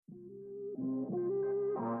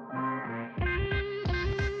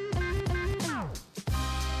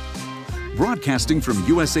Broadcasting from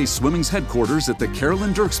USA Swimming's headquarters at the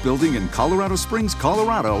Carolyn Dirks Building in Colorado Springs,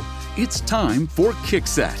 Colorado, it's time for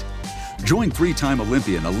Kickset. Join three-time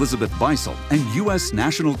Olympian Elizabeth Beisel and U.S.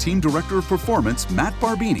 National Team Director of Performance Matt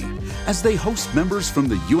Barbini as they host members from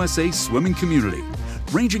the USA Swimming community,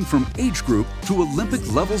 ranging from age group to Olympic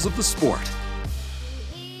levels of the sport.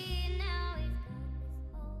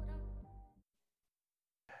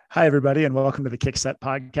 Hi, everybody, and welcome to the Kickset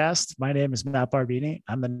podcast. My name is Matt Barbini.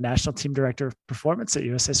 I'm the National Team Director of Performance at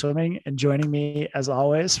USA Swimming, and joining me, as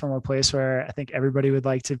always, from a place where I think everybody would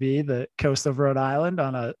like to be, the coast of Rhode Island,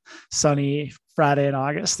 on a sunny Friday in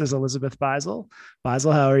August, is Elizabeth Beisel.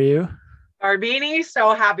 Beisel, how are you? Barbini,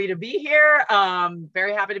 so happy to be here.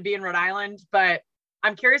 Very happy to be in Rhode Island, but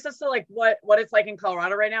I'm curious as to what it's like in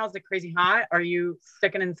Colorado right now. Is it crazy hot? Are you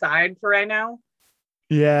sticking inside for right now?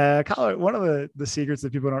 Yeah, one of the secrets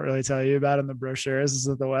that people don't really tell you about in the brochures is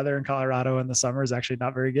that the weather in Colorado in the summer is actually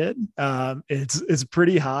not very good. It's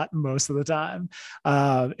pretty hot most of the time,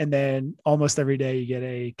 and then almost every day you get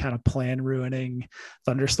a kind of plan ruining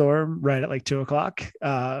thunderstorm right at like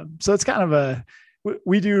 2:00. So it's kind of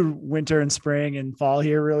we do winter and spring and fall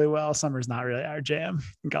here really well. Summer's not really our jam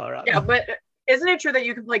in Colorado. Yeah, but isn't it true that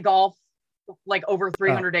you can play golf like over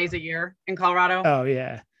 300 days a year in Colorado? Oh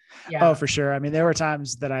yeah. Yeah. Oh, for sure. I mean, there were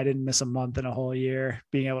times that I didn't miss a month in a whole year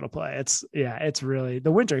being able to play. It's really,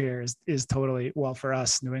 the winter here is totally, well, for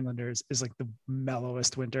us New Englanders, is like the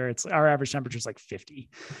mellowest winter. It's our average temperature is like 50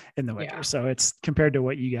 in the winter. Yeah. So it's compared to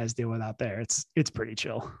what you guys deal with out there. It's pretty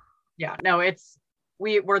chill. Yeah, no,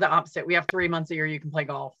 we're the opposite. We have 3 months a year you can play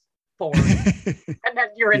golf for, and then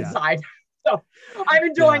you're inside. Yeah. So I'm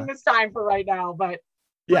enjoying this time for right now, but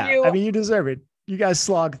yeah, I mean, you deserve it. You guys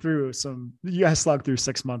slog through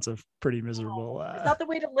 6 months of pretty miserable. Is that the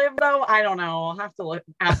way to live though? I don't know. I'll have to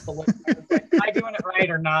ask the listeners. Am I doing it right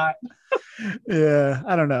or not? Yeah,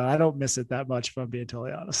 I don't know. I don't miss it that much, if I'm being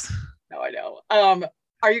totally honest. No, I know.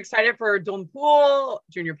 Are you excited for Duel in the Pool,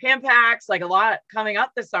 Junior Pan Packs? Like a lot coming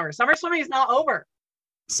up this summer. Summer swimming is not over.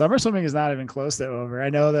 Summer swimming is not even close to over. I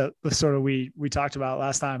know that the sort of we talked about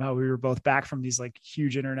last time how we were both back from these like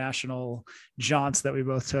huge international jaunts that we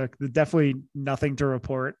both took. There's definitely nothing to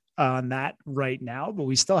report on that right now, but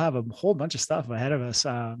we still have a whole bunch of stuff ahead of us.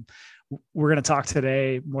 We're going to talk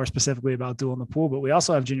today more specifically about Duel in the Pool, but we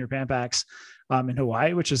also have Junior Pan Packs in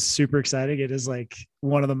Hawaii, which is super exciting. It is like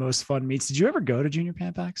one of the most fun meets. Did you ever go to Junior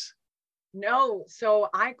Pan Packs? No. So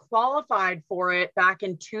I qualified for it back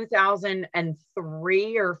in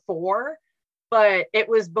 2003 or 4, but it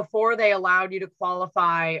was before they allowed you to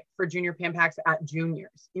qualify for Junior Pan Packs at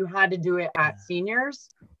juniors. You had to do it at senior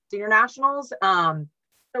nationals. I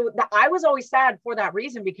was always sad for that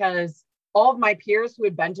reason, because all of my peers who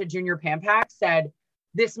had been to Junior Pan Packs said,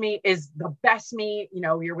 this meet is the best meet. You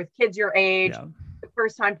know, you're with kids your age, the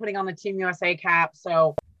first time putting on the Team USA cap.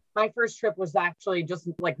 So my first trip was actually just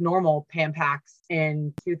like normal Pan Packs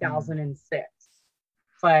in 2006.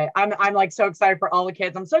 But I'm like so excited for all the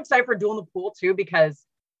kids. I'm so excited for Duel in the Pool too, because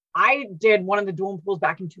I did one of the Duel in Pools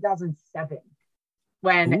back in 2007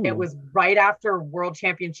 when it was right after World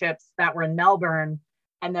Championships that were in Melbourne.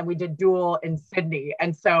 And then we did Duel in Sydney.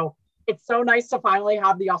 And so it's so nice to finally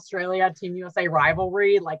have the Australia Team USA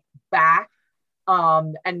rivalry like back.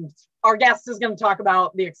 And our guest is going to talk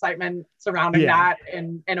about the excitement surrounding that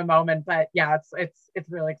in a moment. But yeah, it's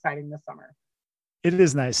really exciting this summer. It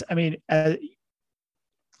is nice. I mean,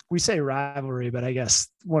 we say rivalry, but I guess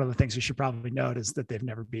one of the things we should probably note is that they've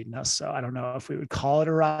never beaten us. So I don't know if we would call it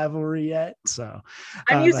a rivalry yet. So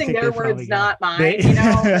I'm using their words, not mine.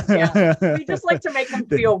 We just like to make them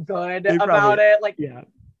feel good about it. Like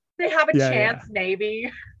they have a chance,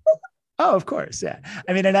 maybe. Oh, of course. Yeah.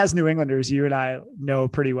 I mean, and as New Englanders, you and I know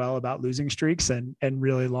pretty well about losing streaks and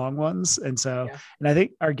really long ones. And so, and I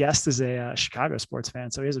think our guest is a Chicago sports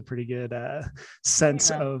fan, so he has a pretty good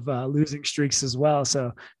sense of losing streaks as well.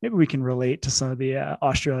 So maybe we can relate to some of the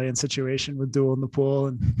Australian situation with Duel in the Pool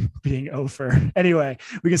and being over. Anyway,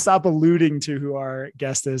 we can stop alluding to who our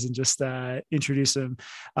guest is and just introduce him.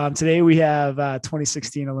 Today we have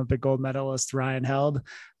 2016 Olympic gold medalist Ryan Held.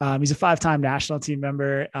 He's a 5-time national team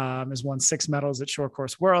member, has won 6 medals at Short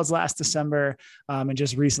Course Worlds last December, and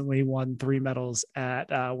just recently won 3 medals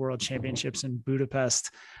at World Championships in Budapest.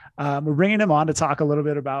 We're bringing him on to talk a little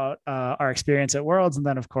bit about our experience at Worlds, and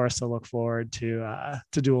then, of course, to look forward to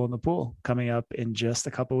Duel in the Pool coming up in just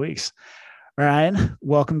a couple of weeks. Ryan,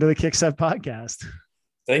 welcome to the Kickset podcast.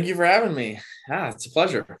 Thank you for having me. It's a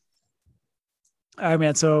pleasure. All right,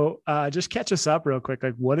 man. So just catch us up real quick.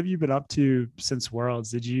 Like, what have you been up to since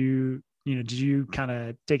Worlds? Did you kind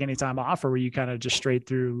of take any time off, or were you kind of just straight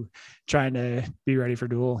through trying to be ready for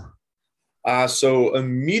Duel? So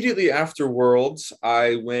immediately after Worlds,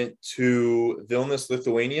 I went to Vilnius,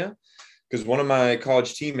 Lithuania, because one of my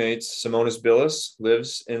college teammates, Simonas Bilis,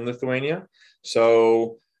 lives in Lithuania.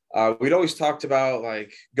 So we'd always talked about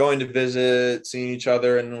like going to visit, seeing each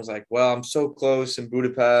other, and I was like, well, I'm so close in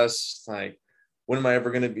Budapest. Like, when am I ever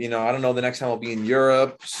going to be? I don't know the next time I'll be in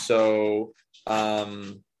Europe. So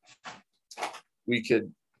we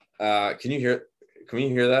could. Can you hear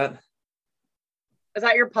that? Is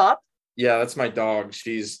that your pup? Yeah, that's my dog.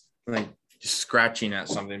 She's like scratching at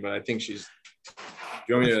something, but I think she's. Do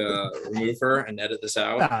you want me to remove her and edit this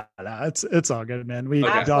out? No, it's all good, man. We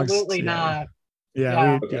absolutely dogs, not.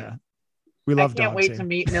 Yeah, we love dogs. I can't wait to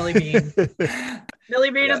meet Millie Bean.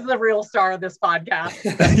 Millie Bean is the real star of this podcast.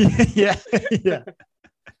 yeah.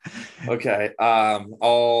 Okay,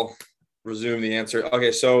 I'll resume the answer.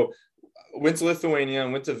 Okay, so went to Lithuania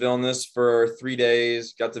and went to Vilnius for 3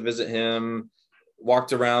 days. Got to visit him.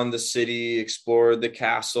 Walked around the city, explored the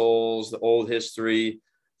castles, the old history.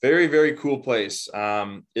 Very, very cool place.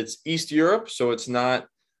 It's East Europe, so it's not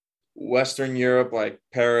Western Europe like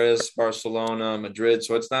Paris, Barcelona, Madrid.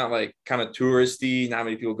 So it's not like kind of touristy. Not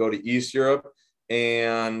many people go to East Europe.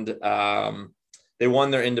 And they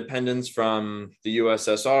won their independence from the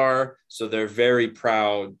USSR. So they're very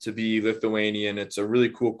proud to be Lithuanian. It's a really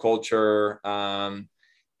cool culture. And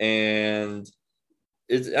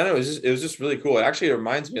it was just really cool. It actually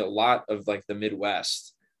reminds me a lot of like the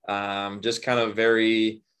Midwest, just kind of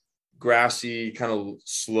very grassy, kind of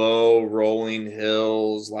slow rolling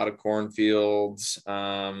hills, a lot of cornfields.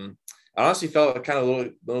 I honestly felt kind of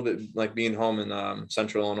a little bit like being home in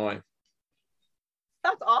central Illinois.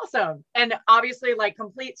 That's awesome. And obviously like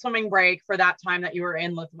complete swimming break for that time that you were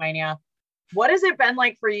in Lithuania. What has it been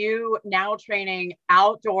like for you now training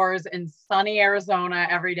outdoors in sunny Arizona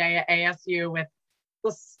every day at ASU with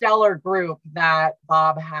the stellar group that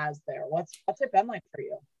Bob has there? What's it been like for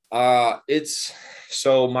you? It's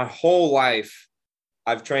so my whole life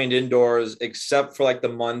I've trained indoors except for like the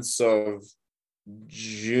months of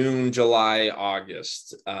June, July,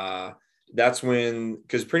 August. That's when,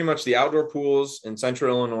 because pretty much the outdoor pools in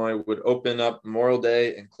central Illinois would open up Memorial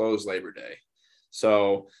Day and close Labor Day.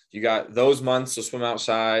 So you got those months to swim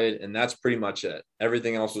outside, and that's pretty much it.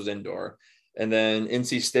 Everything else was indoor. And then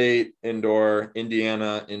NC State, indoor,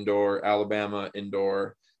 Indiana, indoor, Alabama,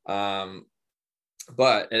 indoor. But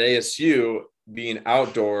at ASU, being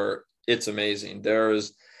outdoor, it's amazing.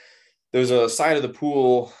 There's a side of the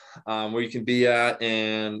pool where you can be at,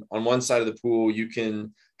 and on one side of the pool, you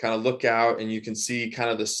can kind of look out and you can see kind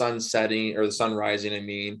of the sun setting or the sun rising,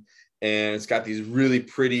 and it's got these really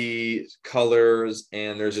pretty colors,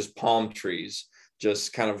 and there's just palm trees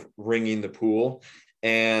just kind of ringing the pool.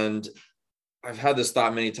 And I've had this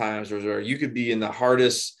thought many times where you could be in the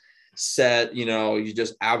hardest set, you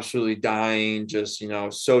just absolutely dying, just,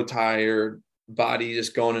 so tired, body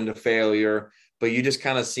just going into failure, but you just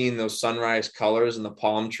kind of seeing those sunrise colors in the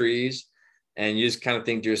palm trees, and you just kind of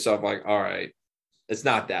think to yourself like, all right, it's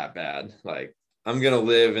not that bad. Like, I'm going to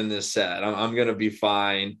live in this set. I'm going to be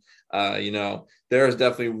fine. There's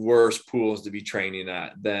definitely worse pools to be training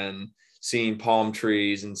at than seeing palm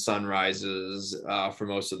trees and sunrises for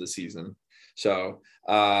most of the season. So,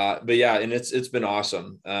 but yeah, and it's been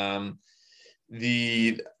awesome. I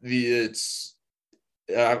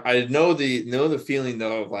know the feeling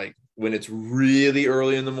though of like when it's really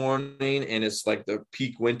early in the morning and it's like the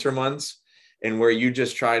peak winter months, and where you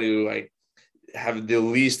just try to like have the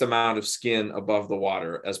least amount of skin above the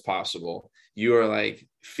water as possible. You are like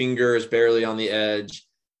fingers barely on the edge,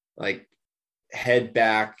 like head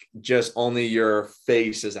back, just only your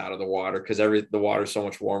face is out of the water because the water is so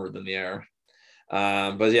much warmer than the air.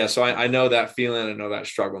 But yeah, so I know that feeling. I know that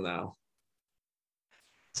struggle now.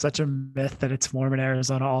 Such a myth that it's warm in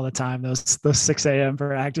Arizona all the time. Those 6 a.m.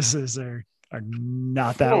 practices are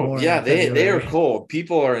not that warm. Yeah, they are cold.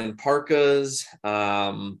 People are in parkas.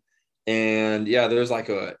 And yeah, and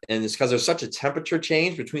it's because there's such a temperature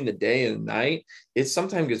change between the day and night. It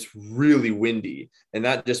sometimes gets really windy, and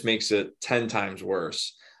that just makes it 10 times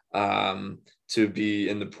worse to be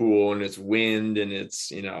in the pool, and it's wind, and it's,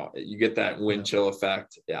 you get that wind chill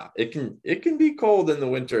effect. Yeah, it can be cold in the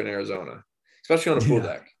winter in Arizona, especially on a pool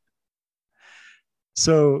deck.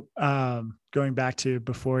 So going back to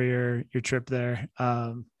before your trip there,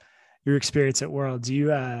 your experience at Worlds,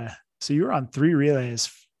 so you were on 3 relays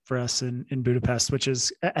for us in Budapest, which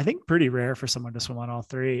is, I think, pretty rare for someone to swim on all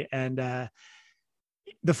 3. And the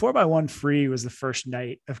 4x1 free was the first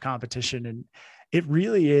night of competition. It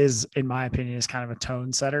really is, in my opinion, is kind of a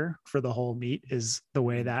tone setter for the whole meet is the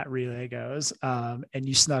way that relay goes. And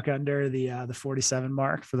you snuck under the 47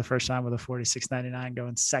 mark for the first time with a 46.99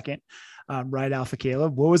 going second, right Alpha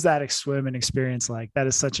Caleb. What was that swimming experience like? That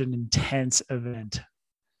is such an intense event.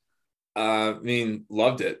 I mean,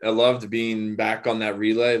 loved it. I loved being back on that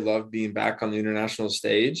relay, loved being back on the international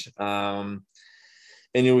stage. And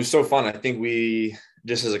it was so fun. I think we,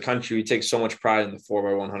 just as a country, we take so much pride in the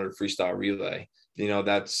 4x100 freestyle relay. You know,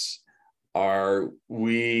 that's I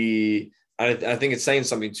think it's saying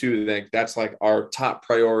something too, that that's like our top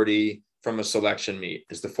priority from a selection meet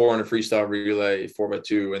is the 400 freestyle relay,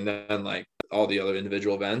 4x2, and then like all the other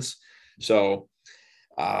individual events. So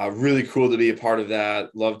really cool to be a part of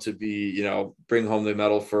that. Love to be, you know, bring home the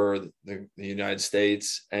medal for the United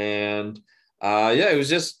States. And it was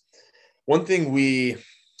just one thing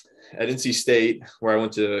at NC State, where I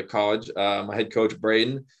went to college, my head coach,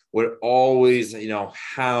 Braden, would always, you know,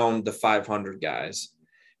 hound the 500 guys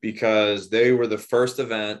because they were the first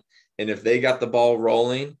event. And if they got the ball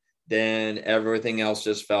rolling, then everything else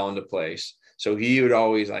just fell into place. So he would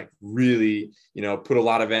always like really, you know, put a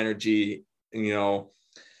lot of energy, you know,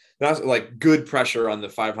 not like good pressure on the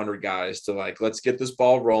 500 guys to like, let's get this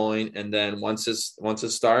ball rolling. And then once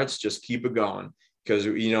it starts, just keep it going. Because,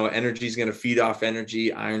 you know, energy is going to feed off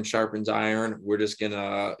energy. Iron sharpens iron. We're just going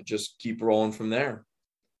to just keep rolling from there.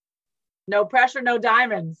 No pressure, no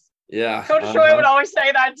diamonds. Yeah. Coach Troy would always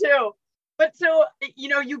say that too. But so, you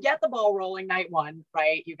know, you get the ball rolling night one,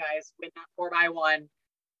 right? You guys win that 4x1.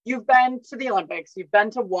 You've been to the Olympics. You've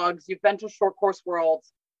been to WUGS. You've been to Short Course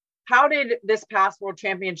Worlds. How did this past World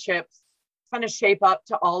Championships kind of shape up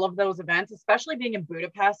to all of those events, especially being in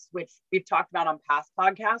Budapest, which we've talked about on past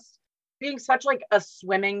podcasts? Being such like a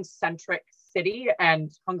swimming centric city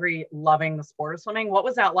and Hungary loving the sport of swimming. What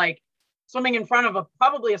was that like swimming in front of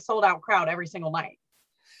probably a sold out crowd every single night?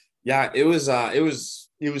 Yeah, it was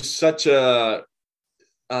such a,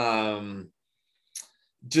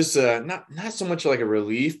 just not so much like a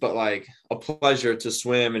relief, but like a pleasure to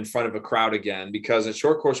swim in front of a crowd again, because at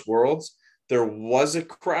Short Course Worlds, there was a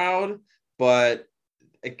crowd, but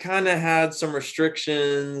it kind of had some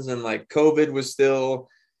restrictions and like COVID was still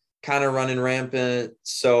kind of running rampant.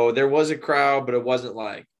 So there was a crowd, but it wasn't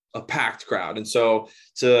like a packed crowd. And so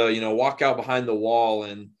to, you know, walk out behind the wall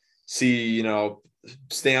and see, you know,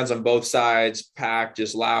 stands on both sides, packed,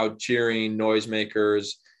 just loud cheering, noisemakers,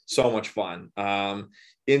 so much fun.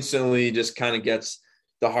 Instantly just kind of gets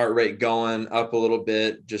the heart rate going up a little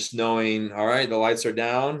bit, just knowing, all right, the lights are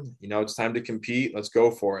down, you know, it's time to compete. Let's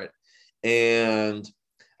go for it. And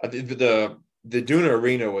I think the Duna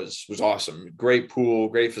Arena was awesome. Great pool,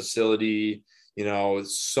 great facility, you know,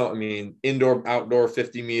 so, I mean, indoor, outdoor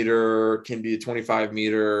 50 meter, can be a 25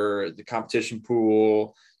 meter, the competition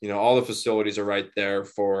pool, you know, all the facilities are right there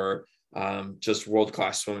for just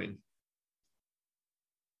world-class swimming.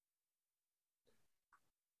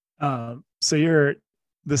 So you're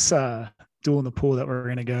this duel in the pool that we're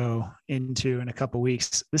going to go into in a couple of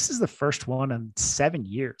weeks. This is the first one in 7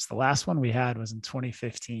 years. The last one we had was in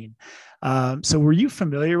 2015. So were you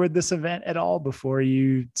familiar with this event at all before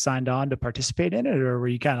you signed on to participate in it, or were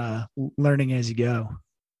you kind of learning as you go?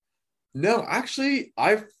 No, actually,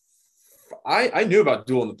 I knew about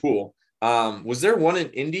duel in the pool. Was there one in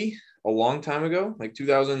Indy a long time ago, like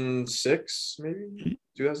 2006, maybe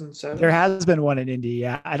 2007? There has been one in Indy.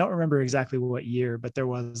 Yeah. I don't remember exactly what year, but there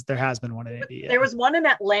has been one in Indy. Yeah. There was one in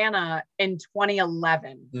Atlanta in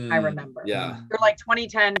 2011. I remember. Yeah. Or like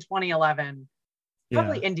 2010, 2011.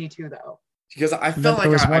 Probably Indy too, though. Because I felt like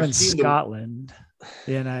there was one in Scotland.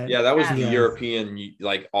 Yeah, that was the European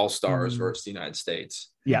like all-stars versus the United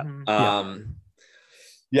States. Yeah.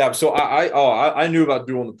 Yeah, so I knew about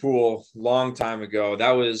duel in the pool long time ago.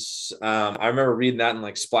 That was I remember reading that in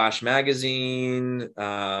like Splash magazine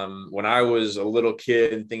when I was a little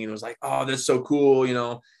kid and thinking it was like, oh, that's so cool, you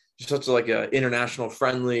know, just such like a international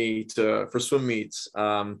friendly for swim meets.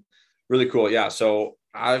 Really cool. Yeah, so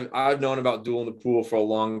I've known about duel in the pool for a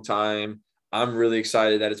long time. I'm really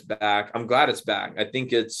excited that it's back. I'm glad it's back. I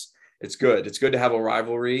think it's good. It's good to have a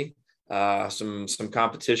rivalry, some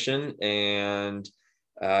competition, and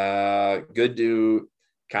good to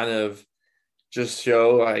kind of just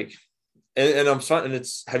show like, and I'm fun. And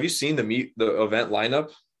have you seen the event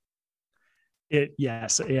lineup?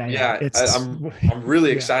 Yes. I'm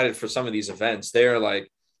really excited for some of these events. They're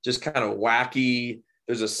like just kind of wacky.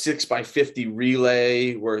 There's a 6x50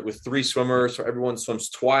 relay with 3 swimmers, so everyone swims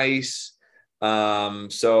twice.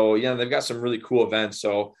 So yeah, they've got some really cool events.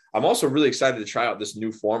 So I'm also really excited to try out this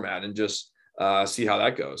new format and just see how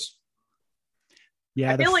that goes.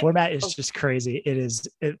 Yeah, the like, format is just crazy.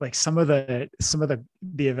 Like some of the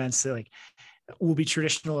events that like will be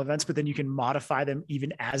traditional events, but then you can modify them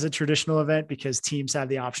even as a traditional event because teams have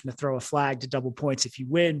the option to throw a flag to double points if you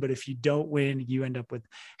win. But if you don't win, you end up with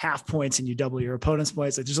half points and you double your opponent's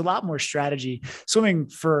points. Like there's a lot more strategy. Swimming,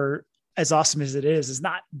 for as awesome as it is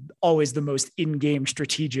not always the most in-game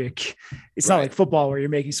strategic. It's not like football where you're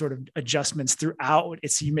making sort of adjustments throughout.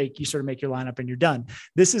 It's you sort of make your lineup and you're done.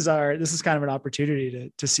 This is kind of an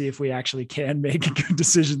opportunity to see if we actually can make good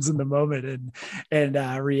decisions in the moment and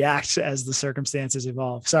react as the circumstances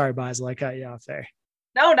evolve. Sorry, Basil, I cut you off there.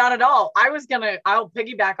 No, not at all. I'll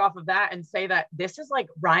piggyback off of that and say that this is like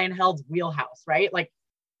Ryan Held's wheelhouse, right? Like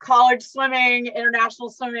college swimming, international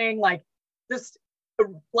swimming, like this,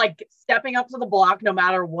 like stepping up to the block, no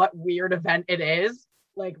matter what weird event it is,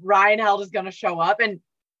 like Ryan Held is going to show up. And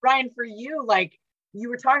Ryan, for you, like you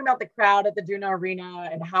were talking about the crowd at the Duna Arena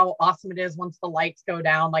and how awesome it is once the lights go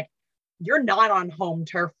down, like you're not on home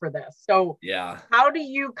turf for this. So yeah, how do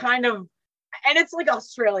you kind of, and it's like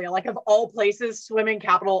Australia, like of all places, swimming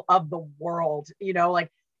capital of the world, you know,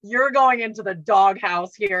 like you're going into the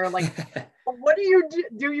doghouse here. Like, what do you do?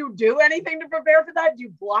 Do you do anything to prepare for that? Do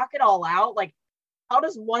you block it all out? Like, how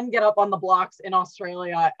does one get up on the blocks in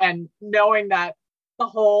Australia and knowing that the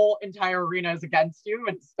whole entire arena is against you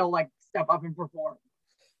and still like step up and perform?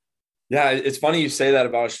 Yeah, it's funny you say that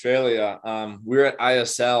about Australia. We were at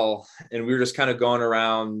ISL and we were just kind of going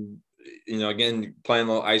around, you know, again, playing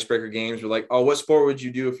little icebreaker games. We're like, oh, what sport would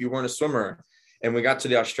you do if you weren't a swimmer? And we got to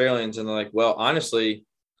the Australians and they're like, well, honestly,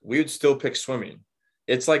 we would still pick swimming.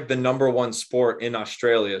 It's like the number one sport in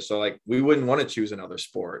Australia. So like, we wouldn't want to choose another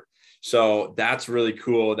sport. So that's really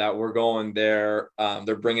cool that we're going there.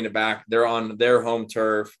 They're bringing it back. They're on their home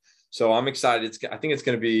turf. So I'm excited. I think it's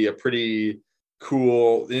going to be a pretty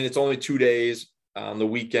cool, and it's only 2 days on the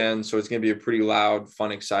weekend. So it's going to be a pretty loud,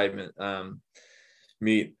 fun, excitement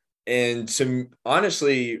meet. And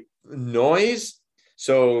honestly, noise.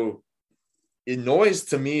 So noise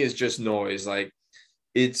to me is just noise. Like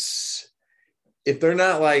if they're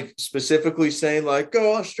not like specifically saying like,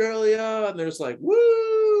 go Australia, and there's like, woo,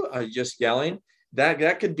 just yelling,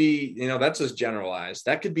 that could be, you know, that's just generalized.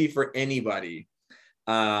 That could be for anybody.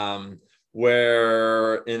 And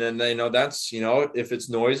then, you know, that's, you know, if it's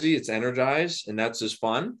noisy, it's energized and that's just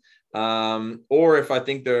fun. Or if I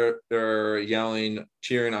think they're yelling,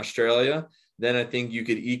 cheering Australia, then I think you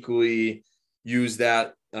could equally use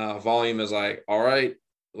that volume as like, all right,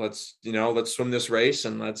 let's swim this race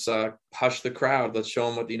and let's hush the crowd. Let's show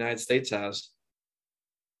them what the United States has.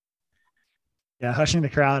 Yeah, hushing the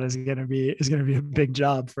crowd is going to be a big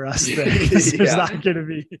job for us. There's not going to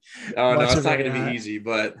be. Oh no, it's not going to be easy,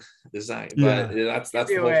 but it's not. Yeah. But that's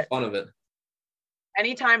the whole fun of it.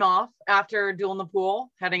 Any time off after Duel in the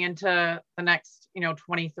Pool, heading into the next,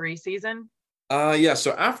 23 season? Yeah.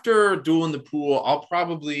 So after Duel in the Pool, I'll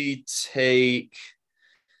probably take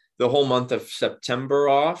the whole month of September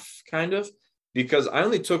off, kind of, because I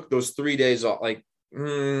only took those 3 days off, like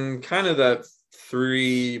kind of that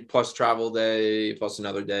 3+ travel day plus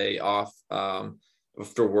another day off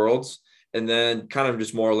after Worlds, and then kind of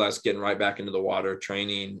just more or less getting right back into the water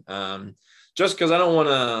training, just because I don't want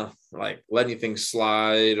to like let anything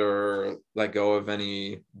slide or let go of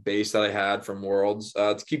any base that I had from Worlds,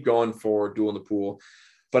 to keep going for Duel in the Pool.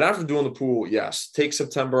 But after Duel in the Pool, yes, take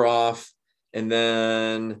September off. And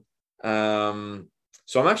then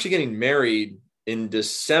so I'm actually getting married in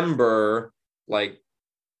December, like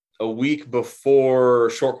a week before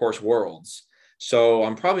Short Course Worlds. So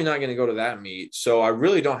I'm probably not going to go to that meet. So I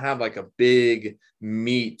really don't have like a big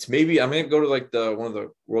meet. Maybe I'm going to go to like one of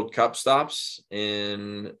the World Cup stops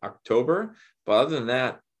in October. But other than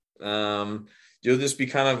that, you'll just be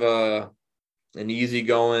kind of an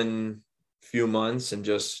easygoing few months and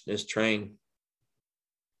just train.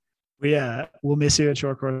 We'll miss you at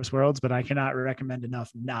Short Course Worlds, but I cannot recommend enough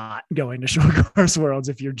not going to Short Course Worlds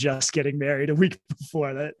if you're just getting married a week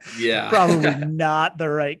before that. Yeah. Probably not the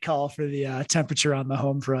right call for the temperature on the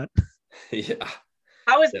home front. Yeah.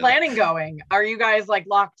 How is planning going? Are you guys like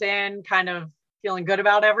locked in, kind of feeling good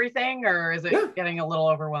about everything, or is it getting a little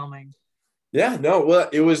overwhelming? Yeah, no, well,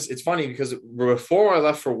 it's funny because before I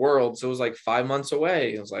left for Worlds, it was like 5 months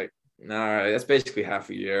away. It was like, all right, that's basically half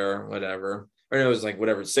a year, whatever. Or it was like,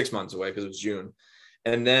 whatever, 6 months away because it was June.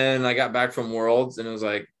 And then I got back from Worlds and it was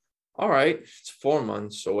like, all right, it's 4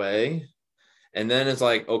 months away. And then it's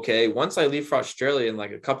like, okay, once I leave for Australia in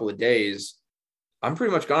like a couple of days, I'm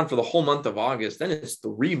pretty much gone for the whole month of August. Then it's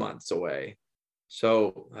 3 months away.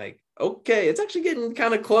 So like, okay, it's actually getting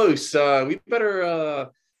kind of close. We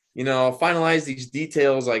better finalize these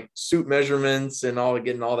details like suit measurements and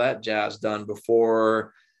getting all that jazz done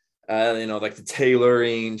before, like the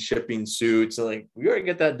tailoring, shipping suits. So like we gotta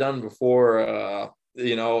get that done before,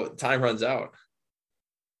 time runs out.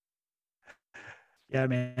 Yeah,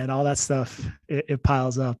 man, all that stuff, it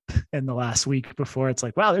piles up in the last week before it's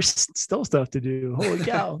like, wow, there's still stuff to do. Holy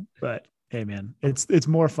cow. But hey, man, it's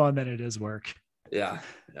more fun than it is work. Yeah.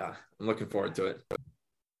 I'm looking forward to it.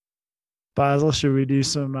 Basil, should we do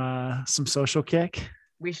some social kick?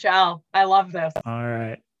 We shall. I love this. All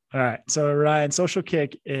right. So Ryan, social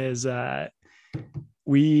kick is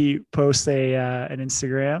we post an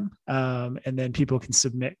Instagram, and then people can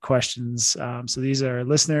submit questions. So these are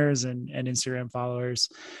listeners and Instagram followers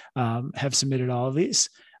have submitted all of these.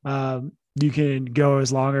 You can go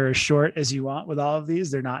as long or as short as you want with all of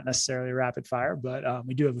these. They're not necessarily rapid fire, but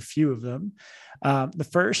we do have a few of them. The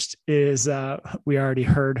first is we already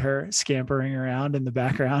heard her scampering around in the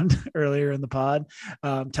background earlier in the pod.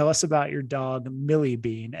 Tell us about your dog, Millie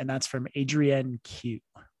Bean, and that's from Adrienne Q.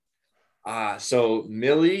 So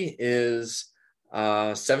Millie is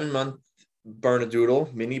 7-month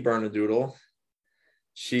Bernedoodle, mini Bernedoodle.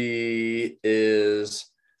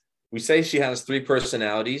 We say she has 3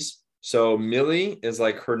 personalities. So Millie is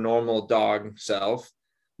like her normal dog self.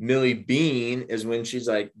 Millie Bean is when she's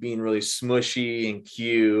like being really smushy and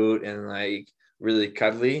cute and like really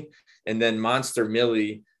cuddly. And then Monster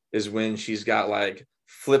Millie is when she's got like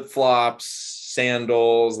flip-flops,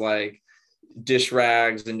 sandals, like dish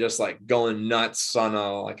rags, and just like going nuts on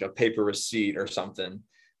a paper receipt or something.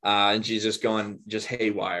 And she's just going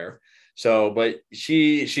haywire. So, but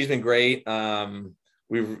she's been great. Lexi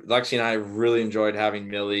and I really enjoyed having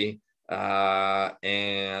Millie.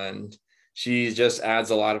 And she just adds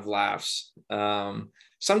a lot of laughs.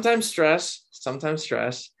 Sometimes stress,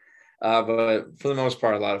 but for the most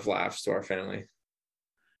part, a lot of laughs to our family.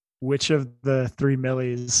 Which of the 3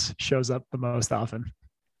 Millies shows up the most often?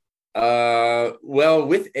 Well,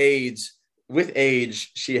 with age,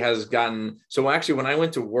 she has gotten, so actually when I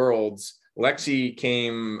went to Worlds, Lexi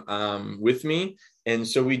came, with me. And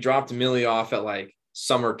so we dropped Millie off at like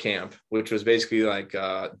summer camp, which was basically like,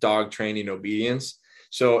 dog training obedience.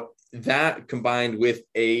 So that combined with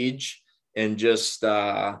age and just,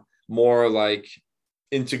 more like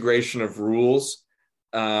integration of rules.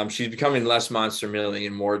 She's becoming less Monster Millie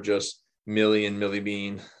and more just Millie and Millie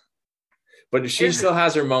Bean. But she still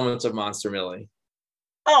has her moments of Monster Millie.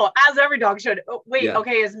 Oh, as every dog should. Oh, wait, Yeah.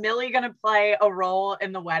 Okay. Is Millie going to play a role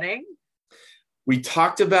in the wedding? We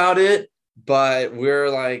talked about it, but we're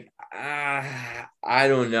like, I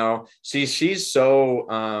don't know. See, she's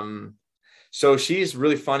so she's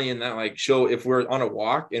really funny in that, like, if we're on a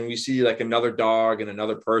walk and we see like another dog and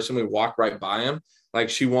another person, we walk right by him. Like,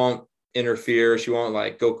 she won't interfere. She won't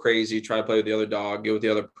like go crazy, try to play with the other dog, get with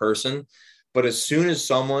the other person. But as soon as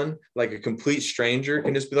someone, like a complete stranger,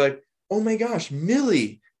 can just be like, oh my gosh,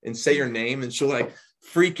 Millie, and say your name, and she'll like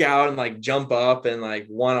freak out and like jump up and like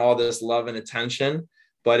want all this love and attention.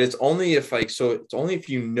 But it's only if it's only if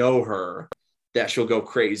you know her that she'll go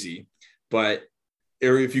crazy. But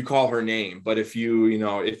or if you call her name, but if you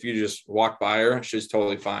just walk by her, she's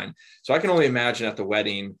totally fine. So I can only imagine at the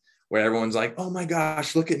wedding where everyone's like, oh my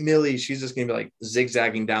gosh, look at Millie. She's just going to be like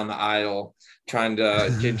zigzagging down the aisle, trying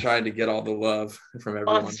to get all the love from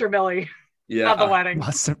everyone. Monster Millie. Yeah. At the wedding.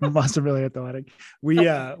 Monster Millie at the wedding.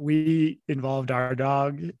 We involved our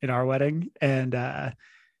dog in our wedding. And,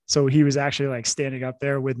 so he was actually like standing up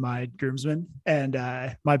there with my groomsmen, and,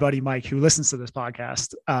 my buddy, Mike, who listens to this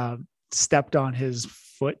podcast, stepped on his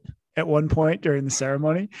foot at one point during the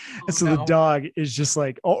ceremony. And so the dog is just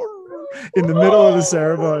like, in the middle of the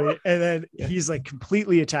ceremony. And then he's like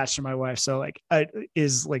completely attached to my wife. So like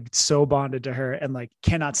is like so bonded to her and like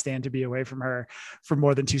cannot stand to be away from her for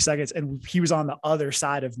more than 2 seconds. And he was on the other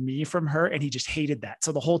side of me from her, and he just hated that.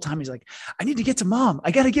 So the whole time he's like, I need to get to mom.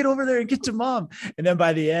 I got to get over there and get to mom. And then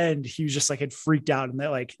by the end, he was just like, had freaked out, and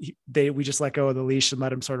we just let go of the leash and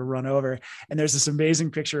let him sort of run over. And there's this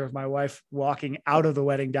amazing picture of my wife walking out of the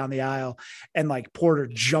wedding down the aisle, and like Porter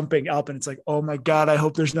jumping up, and it's like, oh my God, I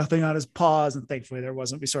hope there's nothing on his paws. And thankfully there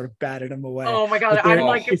wasn't. We sort of batted him away. Oh my God. I'm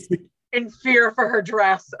like in fear for her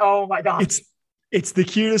dress. Oh my God. It's the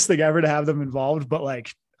cutest thing ever to have them involved, but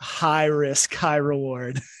like high risk, high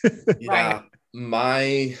reward. Yeah. Right.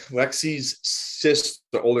 My Lexi's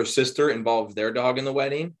older sister involved their dog in the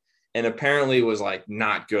wedding, and apparently it was like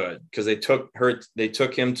not good because they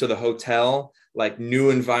took him to the hotel, like new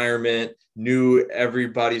environment, new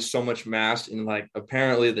everybody, so much mask, and like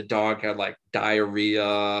apparently the dog had like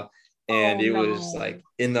diarrhea, and it was like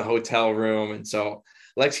in the hotel room. And so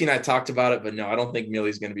Lexi and I talked about it, but no, I don't think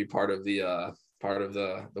Millie's going to be part of the part of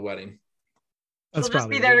the wedding. She'll just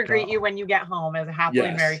be there to greet you when you get home as a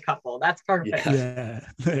happily married couple. That's perfect. Yeah,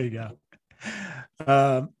 there you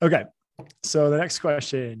go. Okay. So the next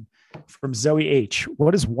question from Zoe H.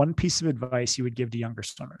 What is one piece of advice you would give to younger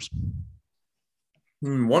swimmers?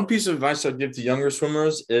 One piece of advice I'd give to younger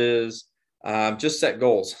swimmers is just set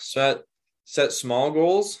goals. Set small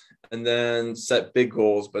goals and then set big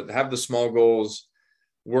goals, but have the small goals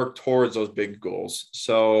work towards those big goals.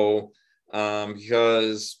 So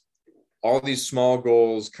because all these small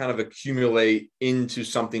goals kind of accumulate into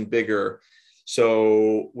something bigger.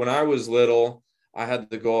 So when I was little, I had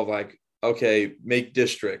the goal of like, okay, make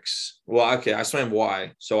districts. Well, okay, I swam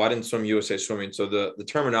Y, so I didn't swim USA Swimming. So the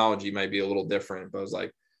terminology might be a little different, but it was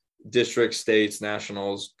like districts, states,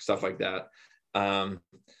 nationals, stuff like that.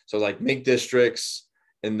 So like make districts,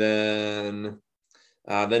 and then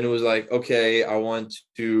it was like, okay, I want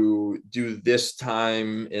to do this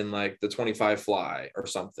time in like the 25 fly or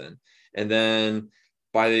something. And then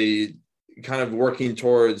by the kind of working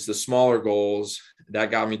towards the smaller goals,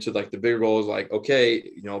 that got me to like the bigger goals, like,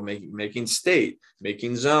 okay, making state,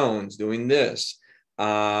 making zones, doing this.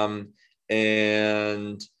 And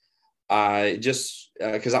I just,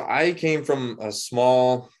 because I came from a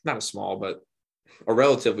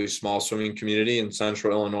relatively small swimming community in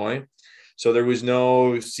central Illinois. So there was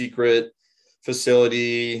no secret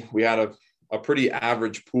facility. We had a pretty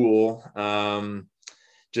average pool,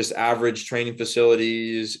 just average training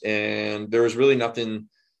facilities. And there was really nothing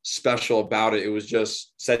special about it. It was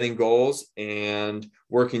just setting goals and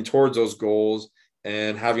working towards those goals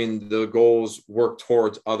and having the goals work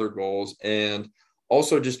towards other goals. And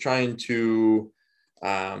also just trying to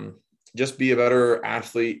just be a better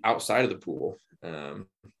athlete outside of the pool.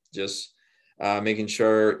 Making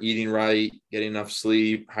sure eating right, getting enough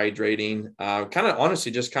sleep, hydrating,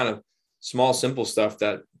 kind of small, simple stuff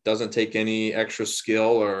that doesn't take any extra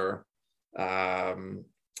skill or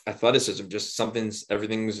athleticism, just something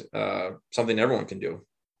everyone can do.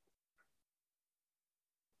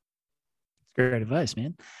 Great advice,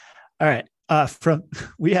 man. All right.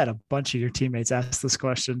 We had a bunch of your teammates ask this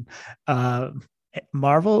question.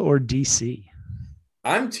 Marvel or DC?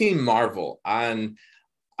 I'm Team Marvel. I'm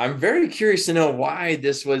very curious to know why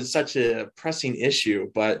this was such a pressing issue,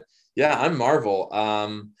 but yeah, I'm Marvel.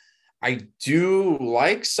 I do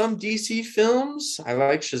like some DC films. I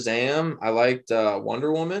like Shazam. I liked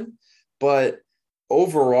Wonder Woman, but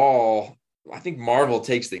overall, I think Marvel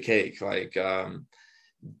takes the cake. Like,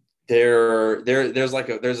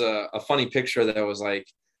 there's a funny picture that was like,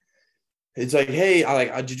 it's like, hey,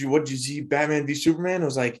 what did you see Batman v Superman? I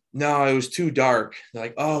was like, no, it was too dark. They're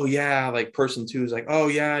like, oh yeah. Like person 2 is like, oh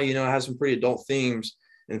yeah, it has some pretty adult themes.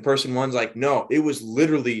 And person 1's like, no, it was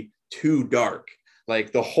literally too dark.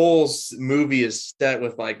 Like the whole movie is set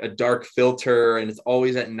with like a dark filter and it's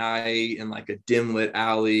always at night in like a dim lit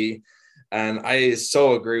alley. And I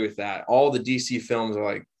so agree with that. All the DC films are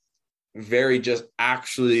like very just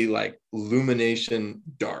actually like illumination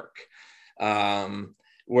dark.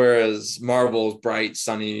 Whereas Marvel's bright,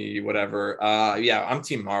 sunny, whatever. Yeah, I'm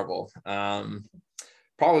Team Marvel.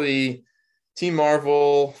 Probably Team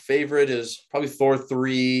Marvel. Favorite is probably Thor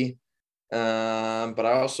 3. But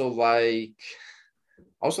I also like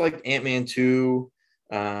Ant-Man 2.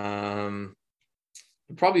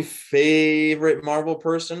 Probably favorite Marvel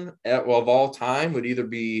person of all time would either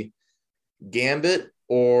be Gambit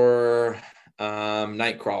or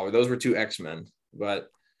Nightcrawler. Those were 2 X-Men, but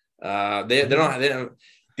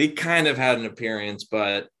they kind of had an appearance,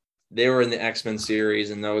 but they were in the X-Men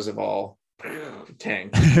series and those have all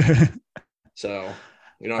tanked. So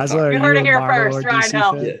you know, you heard it here first, Ryan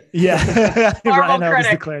Help. Yeah. Ryan Help has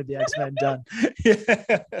declared the X-Men done.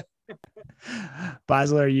 Yeah.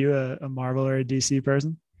 Basil, are you a Marvel or a DC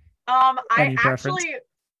person? I actually,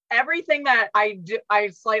 everything that I do, I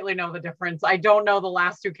slightly know the difference. I don't know the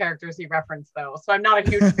last 2 characters he referenced though, so I'm not a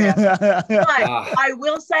huge fan. But I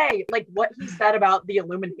will say, like what he said about the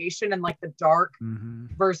illumination and like the dark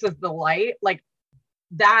versus the light, like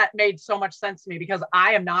that made so much sense to me because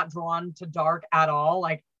I am not drawn to dark at all.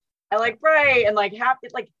 Like I like bright and like happy,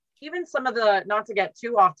 like even some of the, not to get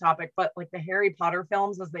too off topic, but like the Harry Potter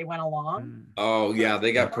films as they went along. Oh yeah,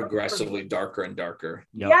 they got progressively darker and darker.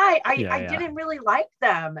 Yep. Yeah, I didn't really like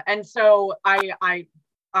them, and so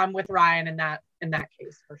I'm with Ryan in that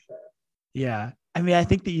case for sure. Yeah, I mean, I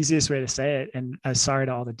think the easiest way to say it, and sorry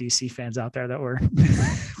to all the DC fans out there that we're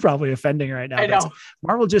probably offending right now. I know.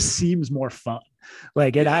 Marvel just seems more fun.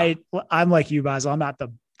 Like, and I'm like you, Basil. I'm not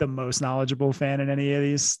the most knowledgeable fan in any of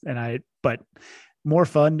these, but more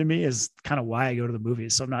fun to me is kind of why I go to the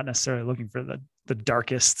movies. So I'm not necessarily looking for the the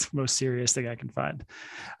darkest, most serious thing I can find.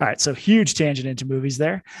 All right. So huge tangent into movies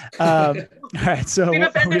there. All right. So we've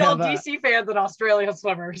offended all DC fans and Australia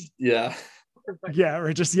swimmers. Yeah. Yeah.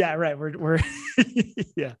 We're just, right. We're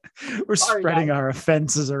yeah. We're sorry, spreading guys. Our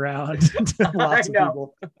offenses around to lots of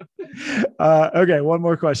people. Okay. One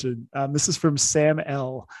more question. This is from Sam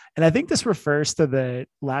L. And I think this refers to the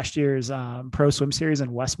last year's pro swim series in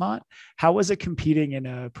Westmont. How was it competing in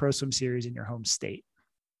a pro swim series in your home state?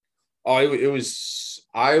 Oh,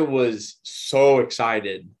 I was so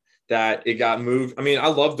excited that it got moved. I mean, I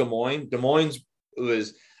love Des Moines. Des Moines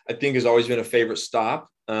I think has always been a favorite stop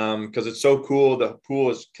because it's so cool. The pool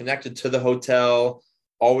is connected to the hotel,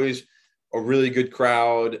 always a really good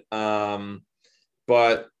crowd.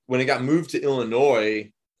 But when it got moved to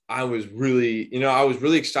Illinois, I was really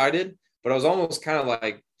excited, but I was almost kind of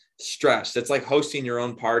like stressed. It's like hosting your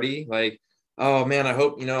own party. Like, oh man, I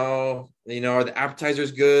hope, are the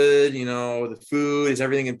appetizers good? The food, is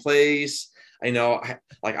everything in place? I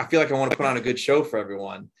feel like I want to put on a good show for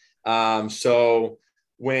everyone. So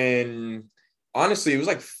when honestly, it was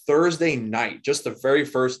like Thursday night, just the very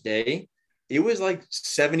first day, it was like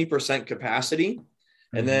 70% capacity.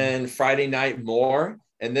 Mm-hmm. And then Friday night more.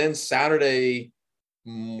 And then Saturday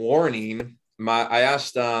morning, I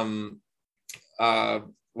asked,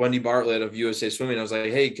 Wendy Bartlett of USA Swimming. I was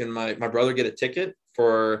like, hey, can my brother get a ticket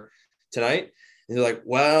for tonight? And they're like,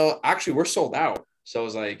 well, actually we're sold out. So I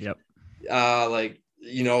was like, yep. I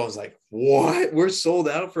was like, what? We're sold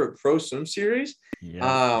out for a pro swim series?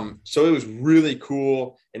 Yeah. So it was really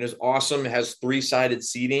cool. And it was awesome. It has 3-sided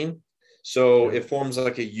seating. So it forms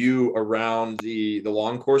like a U around the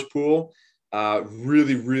long course pool.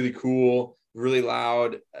 Really, really cool, really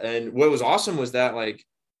loud. And what was awesome was that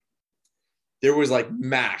there was like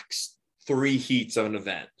max 3 heats of an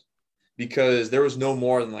event because there was no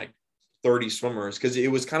more than like 30 swimmers because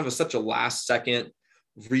it was kind of such a last second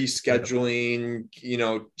rescheduling,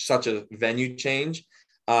 such a venue change.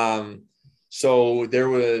 So there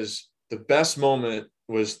was the best moment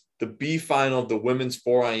was the B final of the women's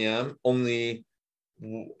 4 IM. Only,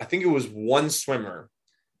 I think it was one swimmer.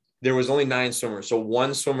 There was only 9 swimmers. So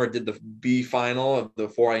one swimmer did the B final of the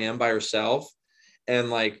 4 IM by herself.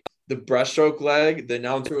 And the breaststroke leg, the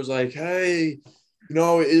announcer was like, hey,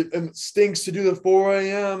 it stinks to do the 4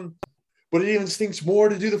 AM, but it even stinks more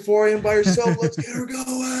to do the 4 AM by yourself. Let's get her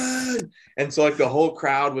going. And so the whole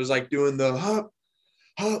crowd was doing the hup,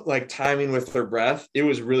 timing with their breath. It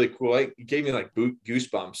was really cool. It gave me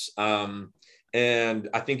goosebumps. And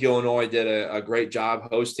I think Illinois did a great job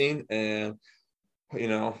hosting. And,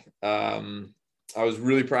 I was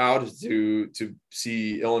really proud to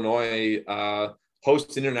see Illinois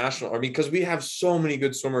host international. I mean, because we have so many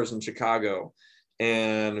good swimmers in Chicago,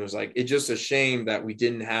 and it was it's just a shame that we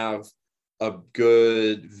didn't have a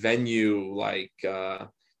good venue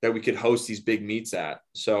that we could host these big meets at.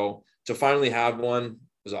 So to finally have one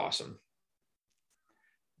was awesome.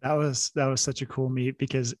 That was such a cool meet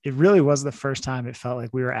because it really was the first time it felt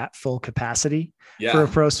like we were at full capacity for a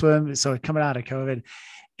pro swim. So coming out of COVID,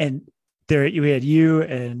 and we had you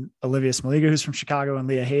and Olivia Smaliga, who's from Chicago, and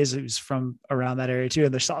Leah Hayes, who's from around that area too.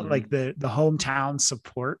 And there's the hometown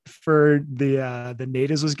support for the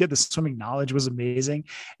natives was good. The swimming knowledge was amazing.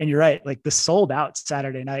 And you're right, the sold out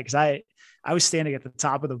Saturday night, because I was standing at the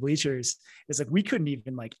top of the bleachers. It's we couldn't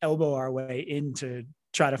even elbow our way in to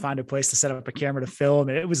try to find a place to set up a camera to film.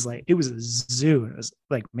 And it was a zoo. It was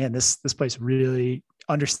man, this place really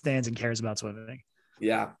understands and cares about swimming.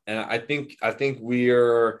 Yeah. And I think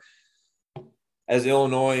we're, as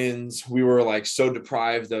Illinoisans, we were so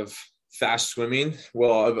deprived of fast swimming.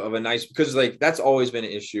 Well, of a nice, because that's always been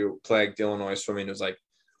an issue plagued Illinois swimming. It was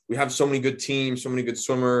we have so many good teams, so many good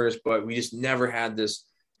swimmers, but we just never had this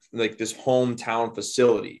this hometown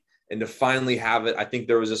facility. And to finally have it, I think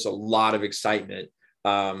there was just a lot of excitement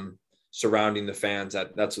surrounding the fans.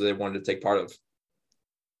 That's what they wanted to take part of.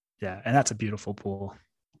 Yeah, and that's a beautiful pool.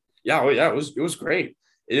 Yeah, well, yeah, it was great.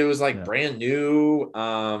 It was brand new.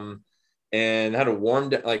 And had a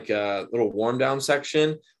little warm down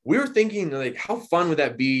section. We were thinking how fun would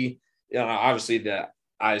that be? Obviously the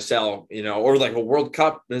ISL, or a World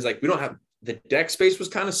Cup. And it's we don't have, the deck space was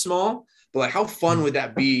kind of small, but how fun would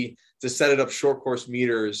that be to set it up short course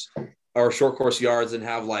meters or short course yards and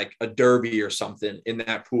have a derby or something in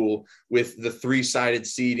that pool with the 3-sided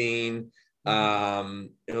seating. That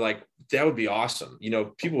would be awesome.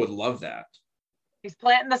 People would love that. He's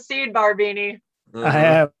planting the seed, Barbini. I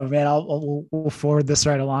have, man. We'll forward this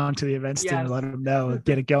right along to the events team and let them know,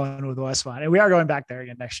 get it going with Westmont. And we are going back there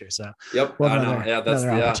again next year. So yep,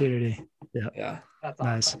 another opportunity. Yeah. That's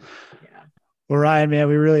nice. awesome. Yeah. Well, Ryan, man,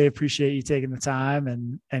 we really appreciate you taking the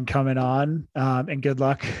time and coming on, and good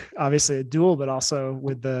luck, obviously a duel, but also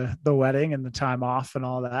with the wedding and the time off and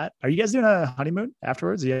all that. Are you guys doing a honeymoon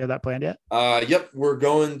afterwards? Do you have that planned yet? Yep. We're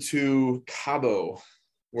going to Cabo.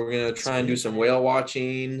 We're going to try and do some whale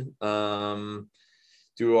watching,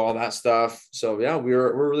 do all that stuff. So yeah,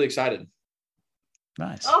 we're really excited.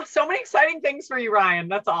 Nice. Oh, so many exciting things for you, Ryan.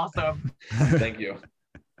 That's awesome. Thank you.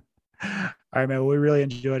 All right, man. Well, we really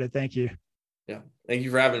enjoyed it. Thank you. Yeah. Thank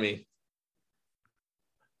you for having me.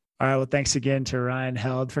 All right. Well, thanks again to Ryan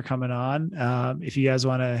Held for coming on. If you guys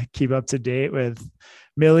want to keep up to date with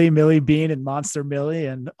Millie Bean and Monster Millie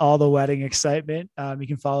and all the wedding excitement, you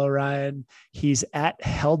can follow Ryan. He's at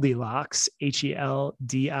Heldilocks, HELDILOX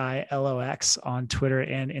on Twitter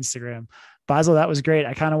and Instagram. Basil, that was great.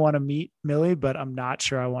 I kind of want to meet Millie, but I'm not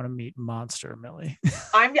sure I want to meet Monster Millie.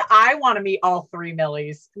 I want to meet all three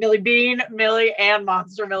Millies, Millie Bean, Millie, and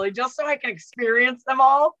Monster Millie, just so I can experience them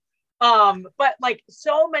all. But like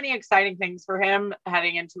so many exciting things for him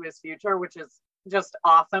heading into his future, which is just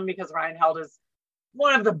awesome because Ryan Held is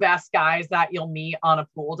one of the best guys that you'll meet on a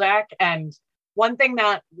pool deck. And one thing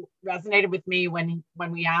that resonated with me when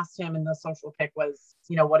we asked him in the social kick was,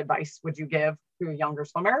 what advice would you give to a younger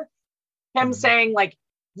swimmer? Him saying like,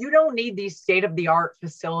 you don't need these state-of-the-art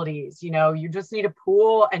facilities, you just need a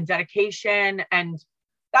pool and dedication. And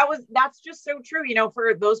that's just so true,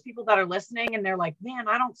 for those people that are listening and they're like, man,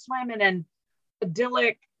 I don't swim in an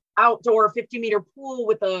idyllic outdoor 50-meter pool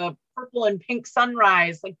with a purple and pink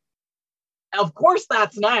sunrise. Like, of course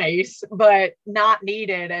that's nice, but not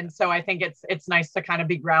needed. And so I think it's nice to kind of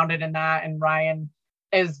be grounded in that. And Ryan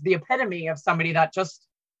is the epitome of somebody that just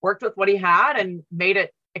worked with what he had and made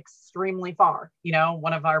it extremely far,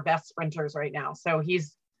 one of our best sprinters right now. So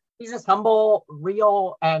he's just humble,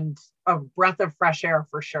 real, and a breath of fresh air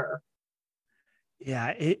for sure.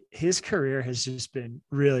 Yeah, his career has just been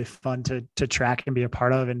really fun to track and be a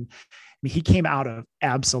part of. And I mean, he came out of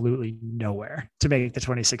absolutely nowhere to make the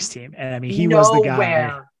 2016. And I mean, he was the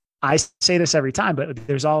guy. I say this every time, but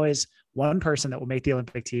there's always one person that will make the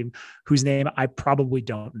Olympic team whose name I probably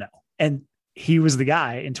don't know. And he was the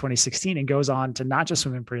guy in 2016 and goes on to not just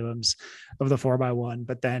swim in prelims of the 4x1,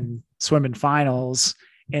 but then swim in finals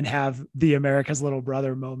and have the America's little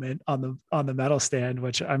brother moment on the medal stand,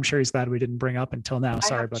 which I'm sure he's glad we didn't bring up until now.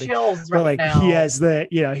 Sorry, buddy. But like now. He has the,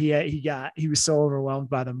 he was so overwhelmed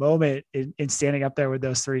by the moment in standing up there with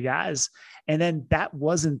those three guys. And then that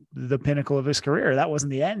wasn't the pinnacle of his career. That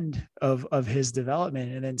wasn't the end of his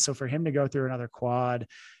development. And then, so for him to go through another quad,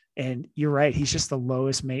 and you're right, he's just the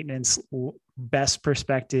lowest maintenance, best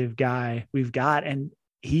perspective guy we've got. And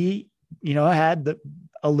he, had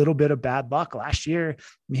a little bit of bad luck last year.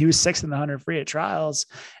 He was 6th in the 100 free at trials.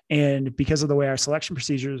 And because of the way our selection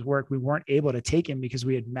procedures work, we weren't able to take him because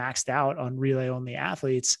we had maxed out on relay only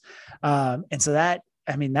athletes. And so that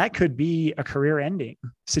could be a career ending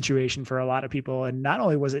situation for a lot of people. And not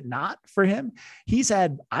only was it not for him, he's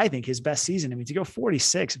had, I think, his best season. I mean, to go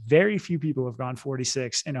 46, very few people have gone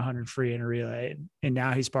 46 in 100 free in a relay. And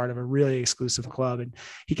now he's part of a really exclusive club. And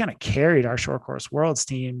he kind of carried our short course worlds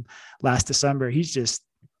team last December. He's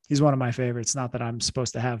one of my favorites. Not that I'm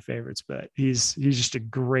supposed to have favorites, but he's just a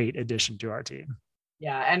great addition to our team.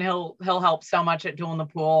 Yeah. And he'll help so much at Duel in the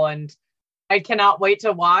Pool. And I cannot wait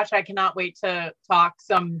to watch. I cannot wait to talk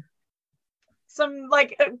some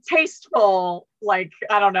like tasteful, like,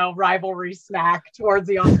 I don't know, rivalry smack towards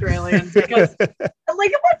the Australians because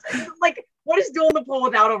what is Duel in the Pool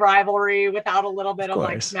without a rivalry, without a little bit of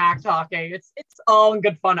like smack talking? It's all in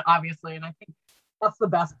good fun, obviously. And I think that's the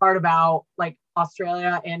best part about like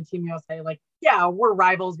Australia and Team USA. Like, yeah, we're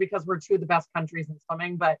rivals because we're two of the best countries in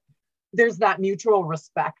swimming, but there's that mutual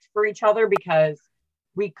respect for each other because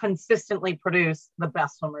we consistently produce the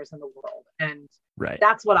best swimmers in the world. And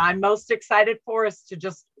that's what I'm most excited for, is to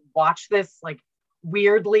just watch this like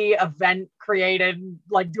weirdly event created,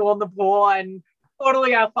 like Duel in the Pool, and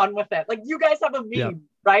totally have fun with it. Like, you guys have a meme,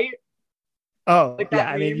 right? Oh, like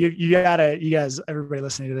yeah. I mean, you guys, everybody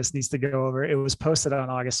listening to this needs to go over. It was posted on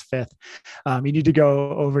August 5th. You need to go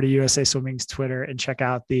over to USA Swimming's Twitter and check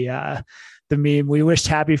out the meme. We wished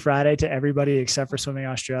happy Friday to everybody except for Swimming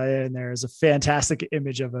Australia. And there is a fantastic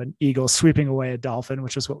image of an eagle sweeping away a dolphin,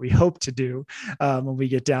 which is what we hope to do when we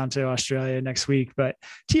get down to Australia next week. But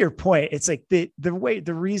to your point, it's like the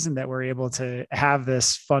reason that we're able to have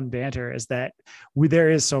this fun banter is that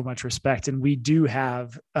there is so much respect, and we do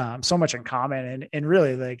have so much in common. And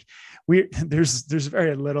really, like, there's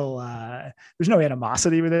very little, there's no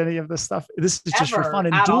animosity with any of this stuff. This is just for fun.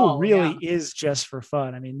 And Duel really is just for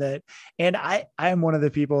fun. I mean, and I am one of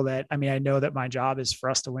the people that, I mean, I know that my job is for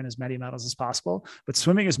us to win as many medals as possible, but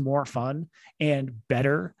swimming is more fun and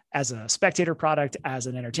better as a spectator product, as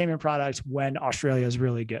an entertainment product, when Australia is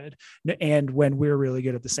really good and when we're really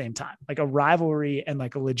good at the same time. Like a rivalry and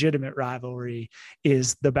like a legitimate rivalry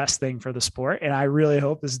is the best thing for the sport. And I really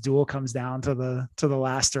hope this duel comes down to the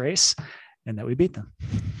last race and that we beat them.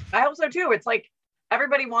 I hope so too. It's like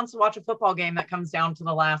everybody wants to watch a football game that comes down to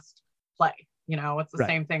the last play. You know, it's the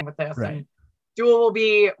same thing with this. Right. And duel will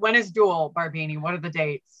be, when is duel, Barbini? What are the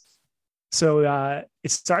dates? So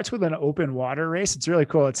it starts with an open water race. It's really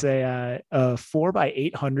cool. It's a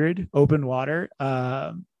 4x800 open water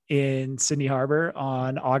in Sydney Harbor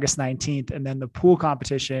on August 19th. And then the pool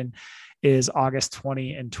competition is August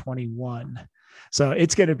 20 and 21. So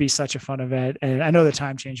it's going to be such a fun event. And I know the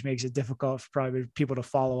time change makes it difficult for probably people to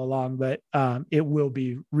follow along, but it will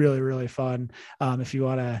be really, really fun. If you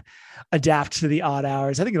want to adapt to the odd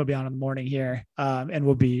hours, I think it'll be on in the morning here, and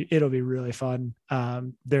it'll be really fun.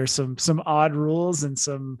 There's some odd rules and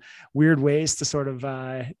some weird ways to sort of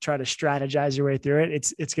try to strategize your way through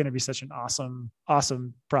it. It's going to be such an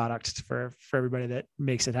awesome product for everybody that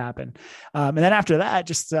makes it happen. And then after that,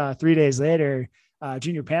 just 3 days later,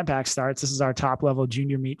 Junior Pan Pac starts. This is our top level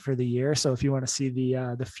junior meet for the year. So if you want to see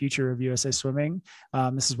the future of USA Swimming,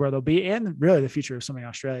 this is where they'll be, and really the future of Swimming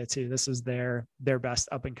Australia too. This is their best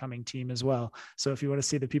up and coming team as well. So if you want to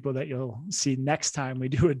see the people that you'll see next time we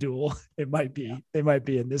do a duel, they might be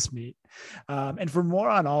in this meet. And for more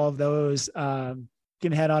on all of those, you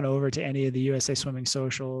can head on over to any of the USA Swimming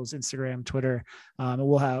socials, Instagram, Twitter, and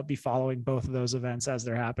we'll be following both of those events as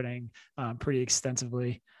they're happening pretty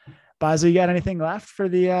extensively. Basil, you got anything left for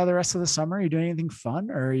the rest of the summer? Are you doing anything fun,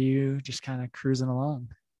 or are you just kind of cruising along?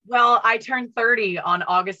 Well, I turned 30 on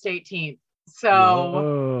August 18th. So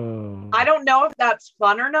Whoa. I don't know if that's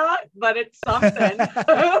fun or not, but it's something.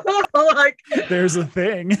 Like, there's a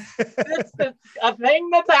thing. it's a thing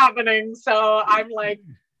that's happening. So I'm like,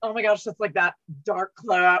 oh my gosh, it's like that dark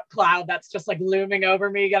cloud that's just like looming over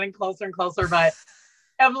me, getting closer and closer. But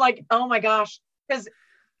I'm like, oh my gosh, because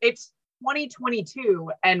it's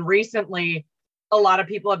 2022, and recently a lot of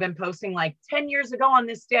people have been posting like 10 years ago on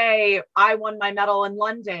this day I won my medal in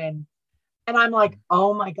London, and I'm like,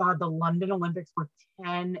 oh my god, the London Olympics were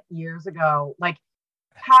 10 years ago. Like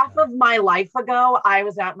half of my life ago I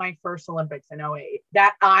was at my first Olympics in 2008.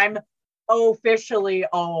 That I'm officially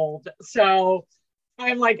old. So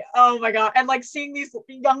I'm like, oh my god. And like seeing these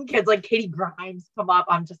young kids like Katie Grimes come up,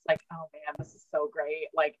 I'm just like, oh man, this is so great.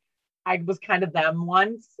 Like I was kind of them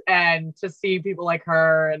once, and to see people like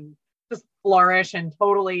her and just flourish and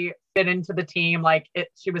totally fit into the team like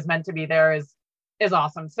she was meant to be there is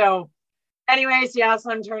awesome. So anyways, yes,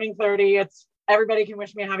 I'm turning 30. It's everybody can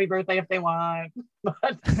wish me a happy birthday if they want,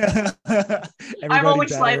 but I'm only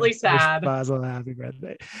slightly sad. Basil, happy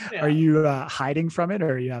birthday. Yeah. Are you hiding from it,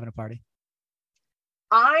 or are you having a party?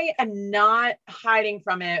 I am not hiding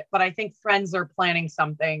from it, but I think friends are planning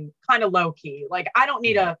something kind of low key. Like I don't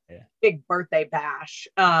need a big birthday bash.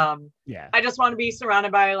 I just want to be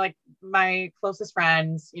surrounded by like my closest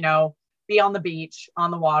friends, you know, be on the beach,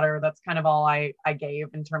 on the water. That's kind of all I gave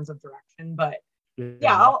in terms of direction, but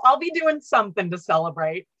I'll be doing something to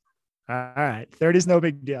celebrate. All right. 30 is no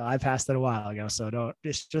big deal. I passed it a while ago. So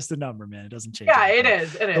it's just a number, man. It doesn't change. Yeah, it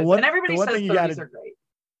is. And everybody says 30s are great.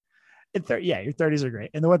 Your 30s are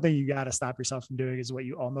great. And the one thing you got to stop yourself from doing is what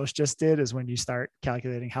you almost just did, is when you start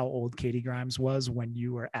calculating how old Katie Grimes was when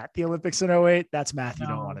you were at the Olympics in 2008. That's math you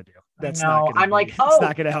don't want to do. That's not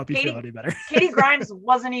going to help you feel any better. Katie Grimes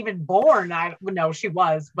wasn't even born. No, she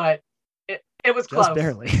was, but it was close. Just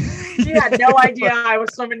barely. She had no idea I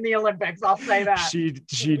was swimming in the Olympics. I'll say that.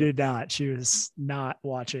 She did not. She was not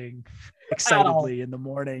watching excitedly in the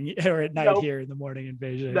morning or at night here in the morning in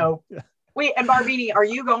Beijing. Nope. Wait, and Barbini, are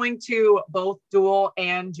you going to both duel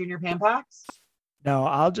and Junior Pan Pacs? No,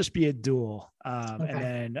 I'll just be a duel. And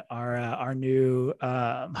then our new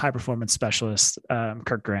high performance specialist,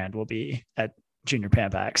 Kirk Grand, will be at Junior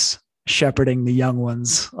Pan Pacs, shepherding the young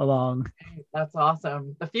ones along. That's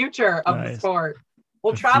awesome. The future of the sport.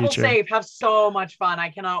 Well, travel safe. Have so much fun. I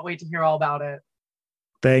cannot wait to hear all about it.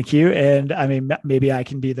 Thank you. And I mean, maybe I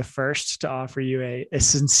can be the first to offer you a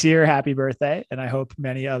sincere happy birthday. And I hope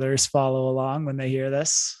many others follow along when they hear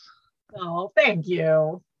this. Oh, thank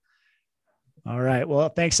you. All right. Well,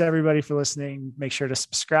 thanks everybody for listening. Make sure to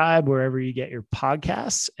subscribe wherever you get your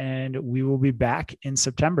podcasts, and we will be back in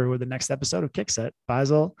September with the next episode of Kickset.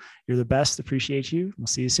 Basil, you're the best. Appreciate you. We'll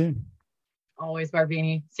see you soon. Always,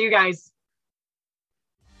 Barbini. See you guys.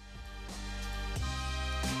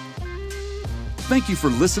 Thank you for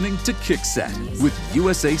listening to Kickset with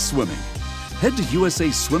USA Swimming. Head to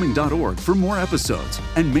usaswimming.org for more episodes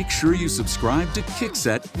and make sure you subscribe to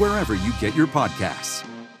Kickset wherever you get your podcasts.